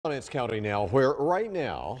It's County now, where right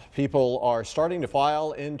now people are starting to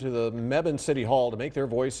file into the Mebane City Hall to make their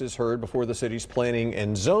voices heard before the city's Planning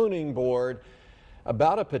and Zoning Board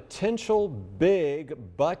about a potential big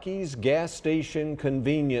Buc-ee's gas station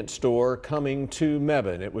convenience store coming to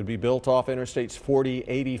Mebane. It would be built off Interstates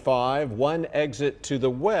 4085, one exit to the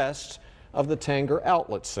west of the Tanger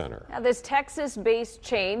Outlet Center. Now, this Texas-based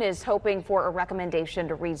chain is hoping for a recommendation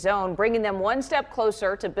to rezone, bringing them one step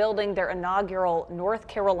closer to building their inaugural North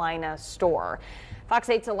Carolina store. Fox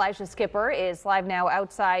 8's Elijah Skipper is live now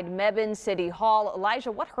outside Mebane City Hall.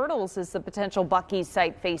 Elijah, what hurdles is the potential Buc-ee's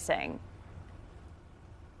site facing?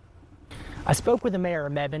 I spoke with the mayor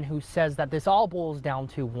of Mebane, who says that this all boils down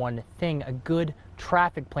to one thing: a good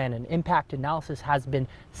traffic plan. An impact analysis has been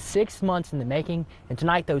 6 months in the making, and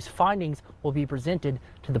tonight those findings will be presented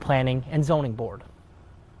to the Planning and Zoning Board.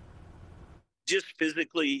 Just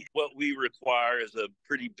physically, what we require is a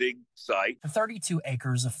pretty big site. The 32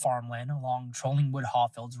 acres of farmland along Trollingwood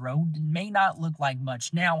Hawfields Road may not look like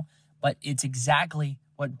much now, but it's exactly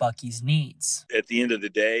what Buc-ee's needs. At the end of the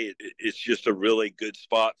day, it's just a really good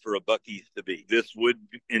spot for a Buc-ee's to be. This would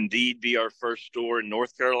indeed be our first store in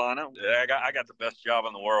North Carolina. I got the best job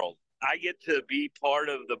in the world. I get to be part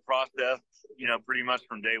of the process, pretty much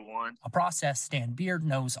from day one. A process Stan Beard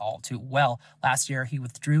knows all too well. Last year, he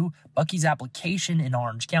withdrew Buc-ee's application in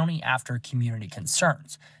Orange County after community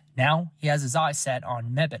concerns. Now he has his eyes set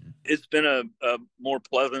on Mebane. It's been a more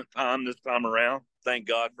pleasant time this time around. Thank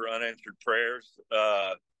God for unanswered prayers.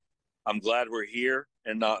 I'm glad we're here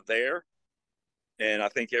and not there. And I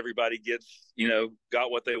think everybody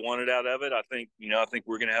got what they wanted out of it. I think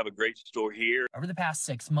we're going to have a great store here. Over the past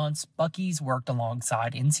 6 months, Buc-ee's worked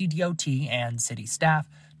alongside NCDOT and city staff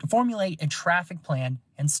to formulate a traffic plan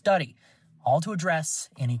and study, all to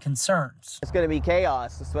address any concerns. It's going to be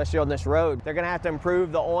chaos, especially on this road. They're going to have to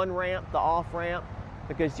improve the on-ramp, the off-ramp,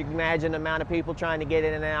 because you can imagine the amount of people trying to get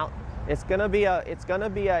in and out. It's going to be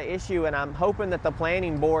a issue, and I'm hoping that the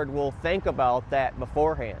planning board will think about that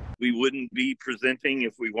beforehand. We wouldn't be presenting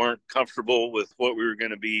if we weren't comfortable with what we were going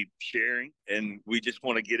to be sharing, and we just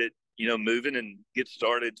want to get it, moving and get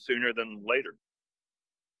started sooner than later.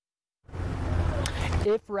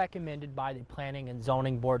 If recommended by the Planning and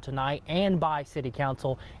Zoning Board tonight and by City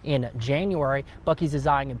Council in January, Buc-ee's is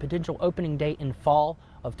eyeing a potential opening date in fall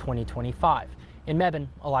of 2025. In Mebane,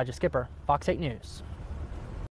 Elijah Skipper, Fox 8 News.